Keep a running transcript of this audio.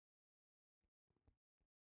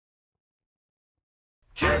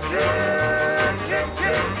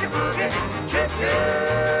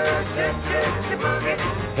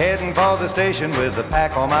Heading for the station with the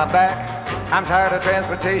pack on my back. I'm tired of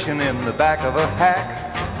transportation in the back of a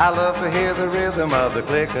pack. I love to hear the rhythm of the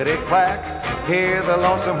clickety-clack. Hear the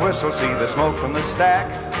lonesome whistle, see the smoke from the stack.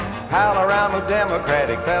 Pal around with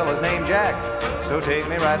democratic fellas named Jack. So take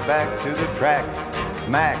me right back to the track.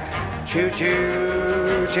 Mac,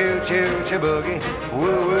 choo-choo, choo-choo, choo-boogie.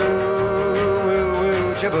 Woo-woo,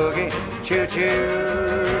 woo-woo, choo-boogie.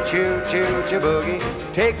 Choo-choo, choo-choo, choo-boogie.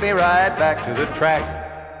 Take me right back to the track.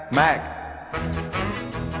 Mac.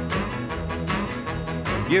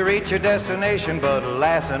 You reach your destination, but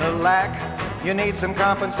alas and alack, you need some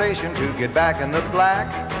compensation to get back in the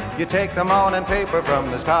black. You take the morning paper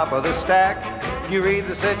from the top of the stack. You read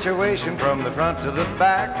the situation from the front to the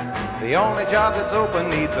back. The only job that's open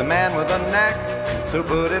needs a man with a knack. So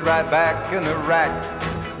put it right back in the rack.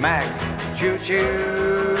 Mac,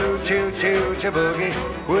 choo-choo, choo-choo, choo-boogie.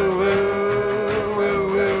 Woo-woo,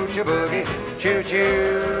 woo-woo, choo-boogie.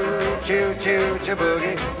 Choo-choo, choo-choo,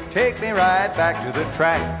 choo-boogie. Take me right back to the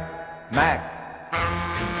track. Mac.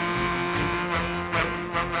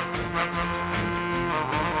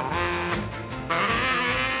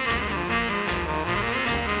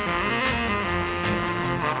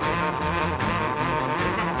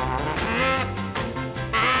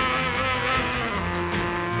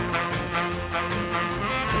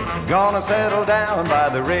 Gonna settle down by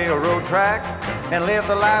the railroad track and live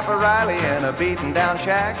the life of Riley in a beaten down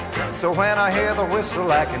shack. So when I hear the whistle,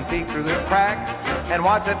 I can peek through the crack and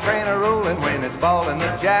watch that train a-rolling when it's balling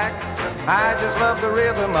the jack. I just love the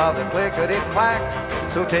rhythm of the clickety-clack.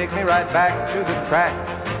 So take me right back to the track.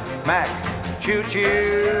 Mac,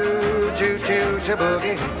 choo-choo, choo-choo,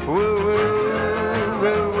 choo-boogie. Woo-woo,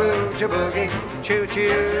 woo-woo, choo-boogie.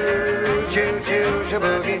 Choo-choo, choo-choo,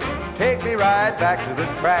 choo-boogie. Take me right back to the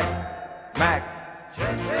track. Mac.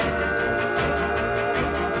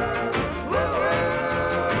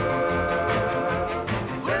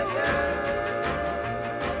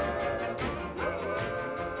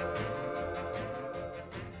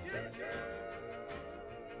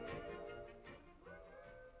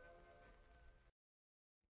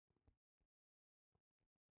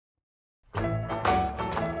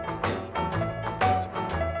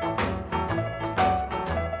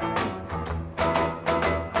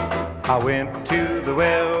 I went to the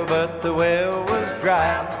well, but the well was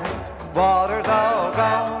dry. Water's all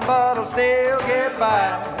gone, but I'll still get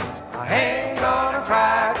by. I ain't gonna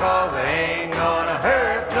cry, 'cause I ain't gonna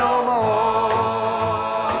hurt no more.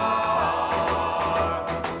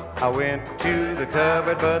 I went to the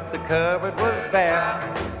cupboard, but the cupboard was bare.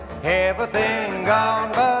 Everything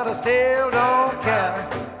gone, but I still don't care.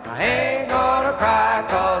 I ain't gonna cry,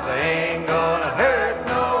 'cause I ain't gonna hurt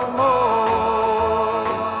no more.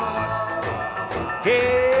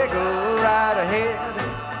 Yeah, go right ahead,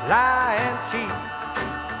 lie and cheat.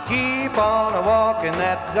 Keep on a-walking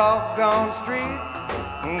that doggone street.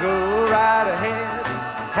 Go right ahead,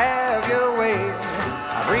 have your way.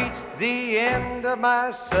 I've reached the end of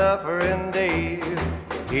my suffering days.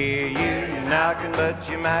 Hear you knocking, but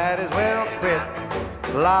you might as well quit.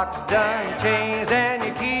 Lock's done changed and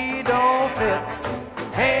your key don't fit.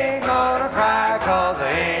 Ain't gonna cry, 'cause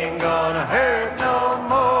I ain't gonna hurt no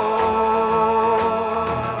more.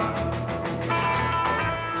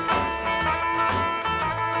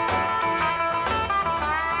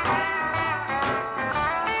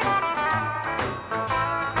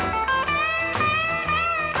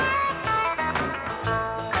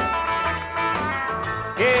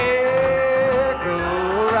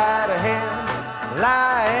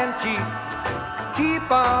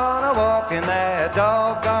 Keep on a-walking that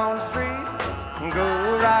doggone street.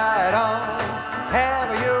 Go right on,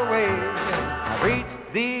 have your way. I've reached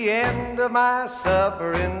the end of my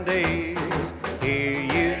suffering days. Hear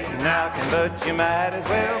you knocking, but you might as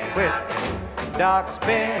well quit. Dock's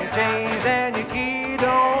been changed and your key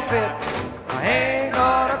don't fit. I ain't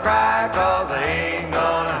gonna cry, 'cause I ain't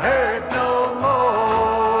gonna hurt no more.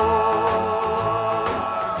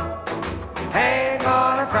 Ain't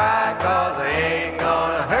gonna cry, 'cause I ain't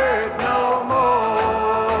gonna hurt no more.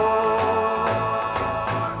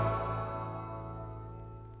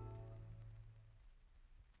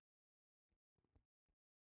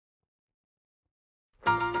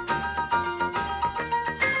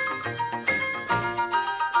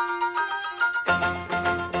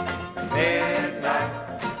 Midnight,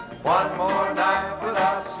 one more night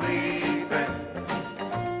without sleeping,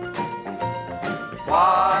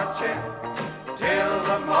 watching till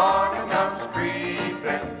the morning comes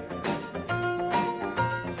creeping.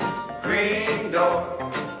 Green door,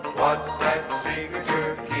 what's that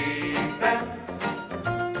signature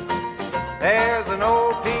There's an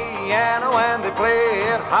old piano and they play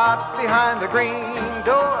it hot behind the green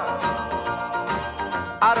door.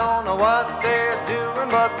 I don't know what they're doing,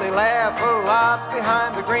 but they laugh a lot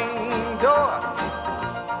behind the green door.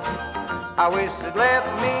 I wish they'd let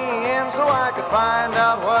me in so I could find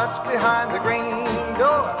out what's behind the green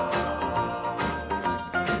door.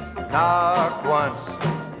 Knocked once,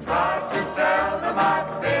 tried to tell them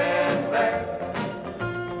I'd been there.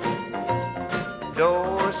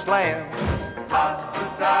 Door slammed,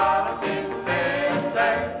 hospitality's been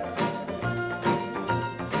there.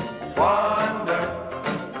 Wonder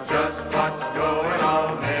just what's going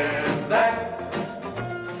on in there.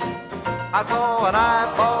 I saw an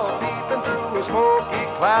eyeball peeping through a smoky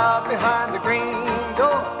cloud behind the green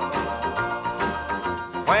door.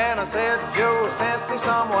 When I said Joe sent me,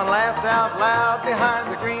 someone laughed out loud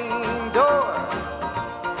behind the green door.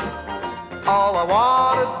 All I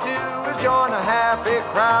want to do is join a happy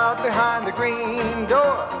crowd behind the green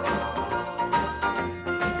door.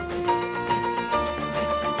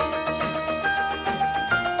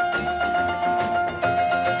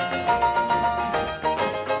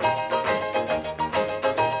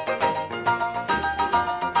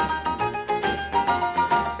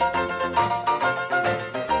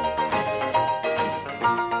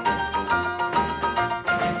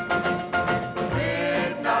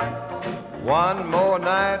 One more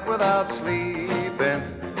night without sleeping,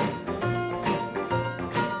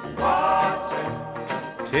 watching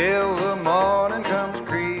till the morning comes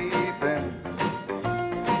creeping.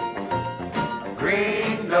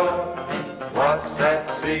 Green door, what's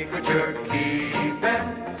that secret you're keeping?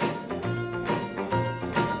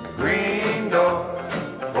 Green door,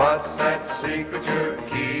 what's that secret you're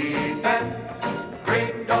keeping?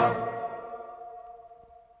 Green door.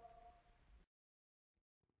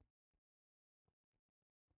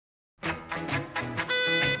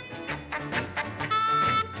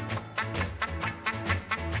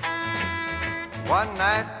 One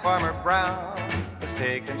night Farmer Brown was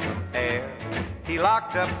taking some air. He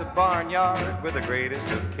locked up the barnyard with the greatest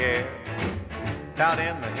of care. Out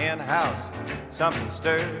in the hen house, something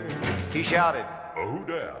stirred. He shouted, "Oh,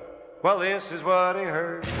 there!" Well, this is what he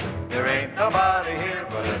heard. There ain't nobody here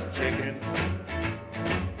but us chickens.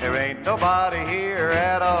 There ain't nobody here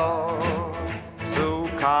at all. So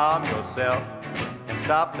calm yourself and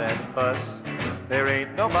stop that fuss. There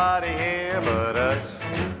ain't nobody here but us.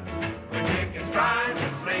 Trying to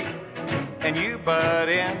sleep, and you butt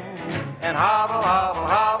in and hobble, hobble,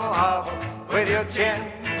 hobble, hobble with your chin.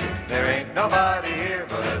 There ain't nobody here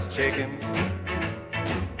but us chickens.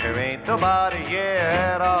 There ain't nobody here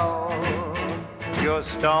at all. You're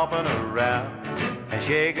stomping around and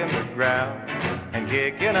shaking the ground and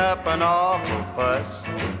kicking up an awful fuss.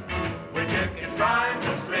 We're chickens trying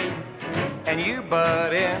to sleep, and you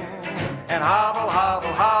butt in and hobble,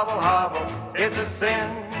 hobble, hobble, hobble. It's a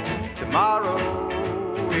sin. Tomorrow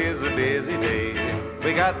is a busy day.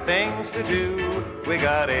 We got things to do, we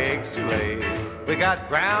got eggs to lay. We got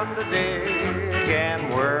ground to dig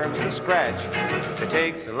and worms to scratch. It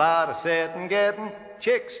takes a lot of setting, getting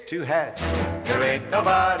chicks to hatch. There ain't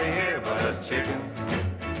nobody here but us chickens.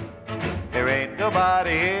 There ain't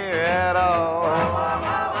nobody here at all.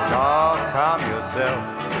 Oh, calm yourself,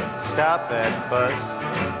 stop that fuss.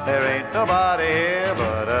 There ain't nobody here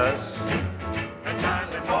but us.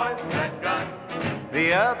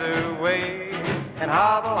 The other way and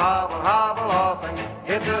hobble, hobble, hobble off and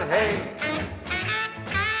hit the hay.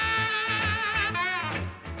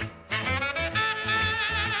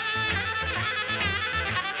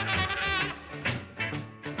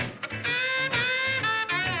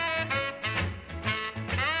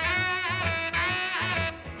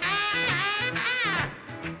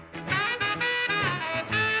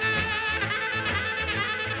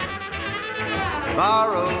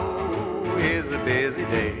 Tomorrow is a busy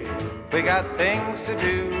day. We got things to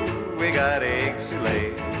do, we got eggs to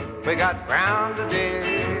lay. We got ground to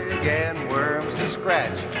dig and worms to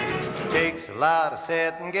scratch. Takes a lot of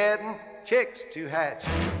setting, getting chicks to hatch.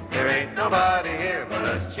 There ain't nobody here but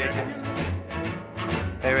us chickens.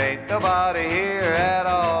 There ain't nobody here at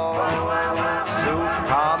all. So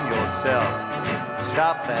calm yourself,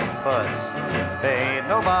 stop that fuss. There ain't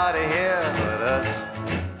nobody here but us.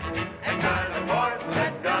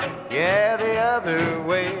 Yeah, the other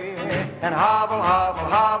way and hobble, hobble,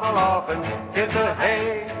 hobble off and hit the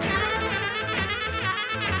hay.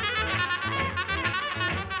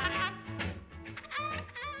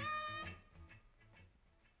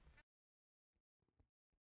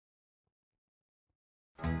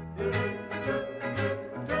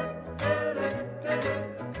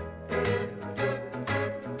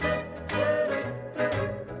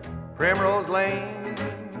 Primrose Lane,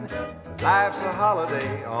 life's a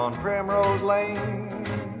holiday on Primrose Lane,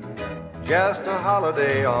 just a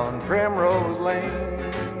holiday on Primrose Lane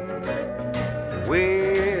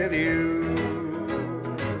with you.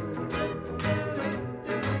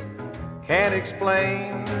 Can't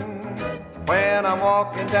explain when I'm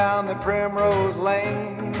walking down the Primrose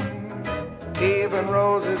Lane, even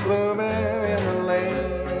roses blooming in the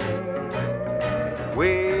lane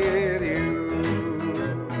with you.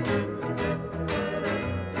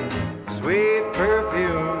 Sweet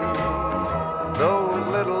perfume, those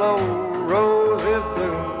little old roses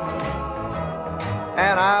bloom,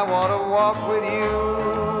 and I want to walk with you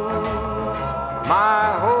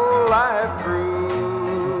my whole life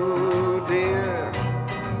through, dear.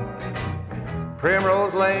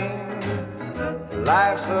 Primrose Lane,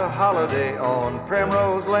 life's a holiday on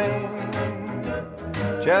Primrose Lane,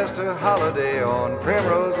 just a holiday on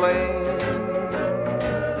Primrose Lane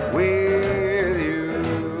with you.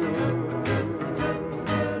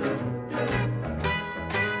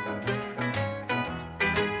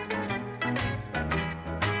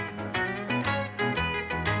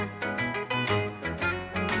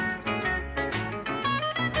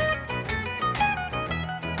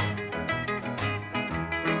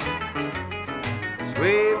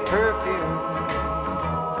 Sweet perfume,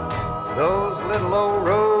 those little old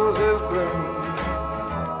roses bloom,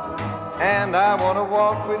 and I want to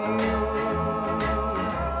walk with you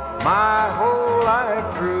my whole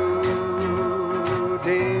life through,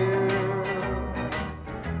 dear.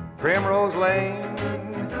 Primrose Lane,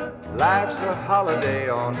 life's a holiday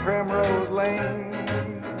on Primrose Lane,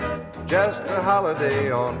 just a holiday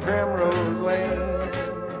on Primrose Lane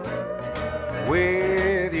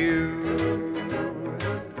with you.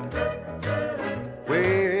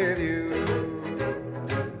 With you.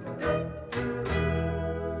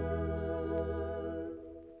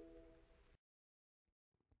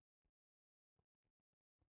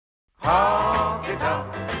 Honky tonk,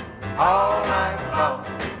 all night long.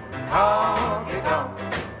 Honky tonk,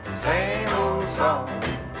 same old song.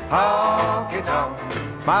 Honky tonk,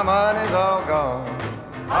 my money's all gone.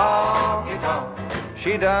 Honky tonk,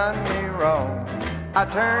 she done me wrong. I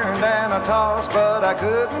turned and I tossed, but I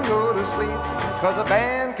couldn't go to sleep, 'cause the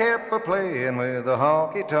band kept a-playing with a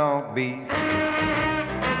honky-tonk beat.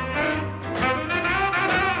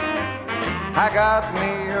 I got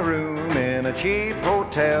me a room in a cheap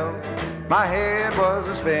hotel. My head was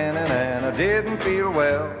a-spinning and I didn't feel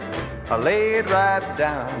well. I laid right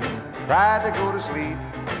down, tried to go to sleep.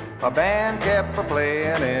 A band kept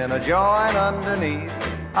a-playing in a joint underneath.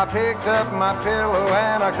 I picked up my pillow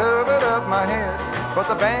and I covered up my head, but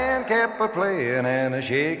the band kept a-playing and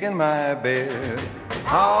a-shaking my bed.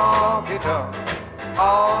 Honky-tonk,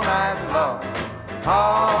 all night long.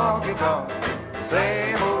 Honky-tonk,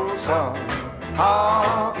 same old song.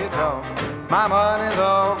 Honky-tonk, my money's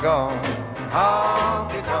all gone.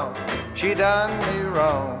 Honky-tonk, she done me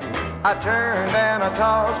wrong. I turned and I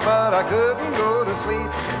tossed, but I couldn't go to sleep,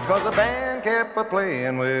 'cause the band kept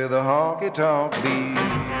a-playing with a honky-tonk beat.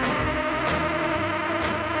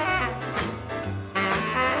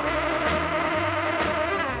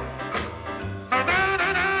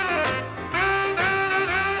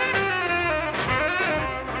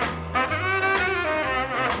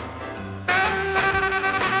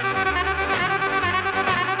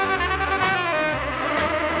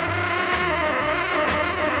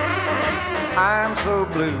 I'm so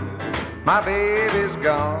blue, my baby's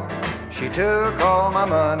gone. She took all my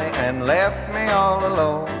money and left me all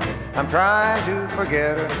alone. I'm trying to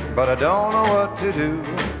forget her, but I don't know what to do.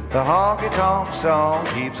 The honky-tonk song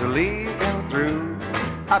keeps a-leaking through.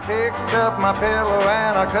 I picked up my pillow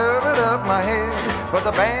and I covered up my head, but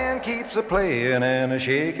the band keeps a-playing and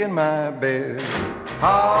a-shaking my bed.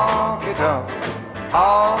 Honky-tonk,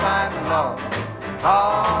 all night long.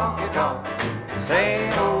 Honky-tonk,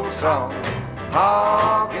 same old song.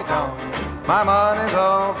 Honky-tonk, my money's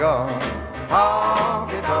all gone.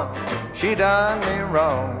 Honky-tonk, she done me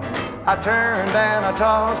wrong. I turned and I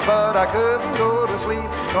tossed, but I couldn't go to sleep,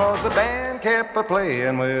 'cause the band kept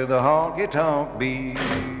a-playing with a honky-tonk beat.